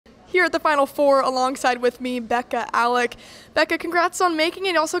here at the Final Four alongside with me, Bekka Allick. Bekka, congrats on making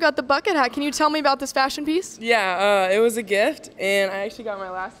it. You also got the bucket hat. Can you tell me about this fashion piece? Yeah, it was a gift, and I actually got my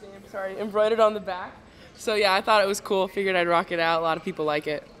last name, embroidered on the back. So yeah, I thought it was cool. Figured I'd rock it out. A lot of people like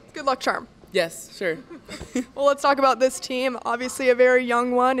it. Good luck charm. Yes, sure. Well, let's talk about this team. Obviously a very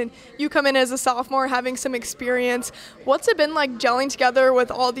young one, and you come in as a sophomore having some experience. What's it been like gelling together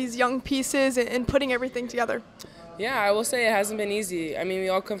with all these young pieces and putting everything together? Yeah, I will say it hasn't been easy. I mean, we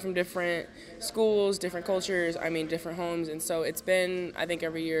all come from different schools, different cultures, different homes, and so it's been, I think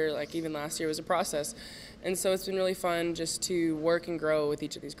every year, like even last year, was a process. And so it's been really fun just to work and grow with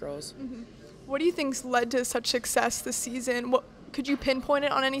each of these girls. Mm-hmm. What do you think's led to such success this season? Could you pinpoint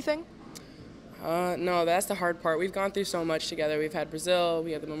it on anything? No, that's the hard part. We've gone through so much together. We've had Brazil,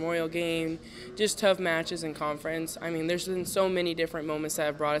 we had the Memorial game, just tough matches in conference. I mean, there's been so many different moments that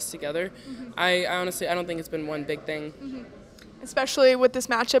have brought us together. Mm-hmm. I honestly don't think it's been one big thing. Mm-hmm. Especially with this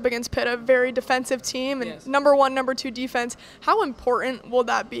matchup against Pitt, a very defensive team, and yes. number 1, number 2 defense. How important will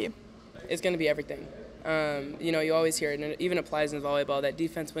that be? It's going to be everything. You always hear it, and it even applies in volleyball, that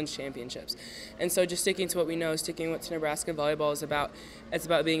defense wins championships. And so just sticking to what we know, sticking what Nebraska Volleyball is about, it's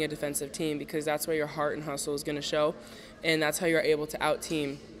about being a defensive team, because that's where your heart and hustle is going to show, and that's how you're able to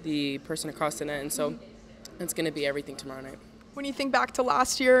out-team the person across the net. And so it's going to be everything tomorrow night. When you think back to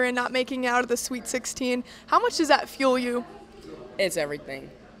last year and not making it out of the Sweet 16, how much does that fuel you? It's everything.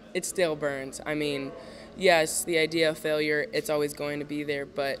 It still burns. I mean, yes, the idea of failure, it's always going to be there,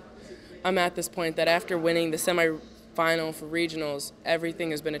 but I'm at this point that after winning the semifinal for regionals, everything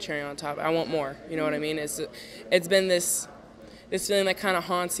has been a cherry on top. I want more. You know what I mean? It's been this feeling that kind of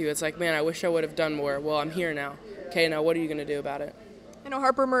haunts you. It's like, man, I wish I would have done more. Well, I'm here now. Okay, now what are you going to do about it? I know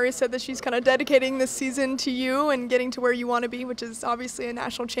Harper Murray said that she's kind of dedicating this season to you and getting to where you want to be, which is obviously a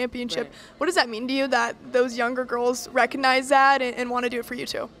national championship. Right. What does that mean to you that those younger girls recognize that and want to do it for you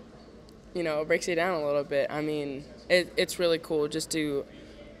too? It breaks you down a little bit. I mean, it's really cool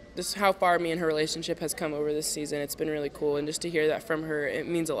just how far me and her relationship has come over this season. It's been really cool, and just to hear that from her, it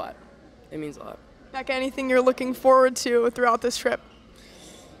means a lot. It means a lot. Bekka, anything you're looking forward to throughout this trip?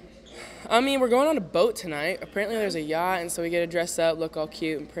 I mean, we're going on a boat tonight. Apparently there's a yacht, and so we get to dress up, look all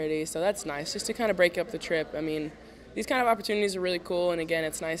cute and pretty, so that's nice, just to kind of break up the trip. I mean, these kind of opportunities are really cool, and again,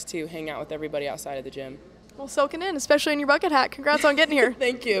 it's nice to hang out with everybody outside of the gym. Well, soaking in, especially in your bucket hat. Congrats on getting here.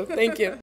 Thank you. Thank you.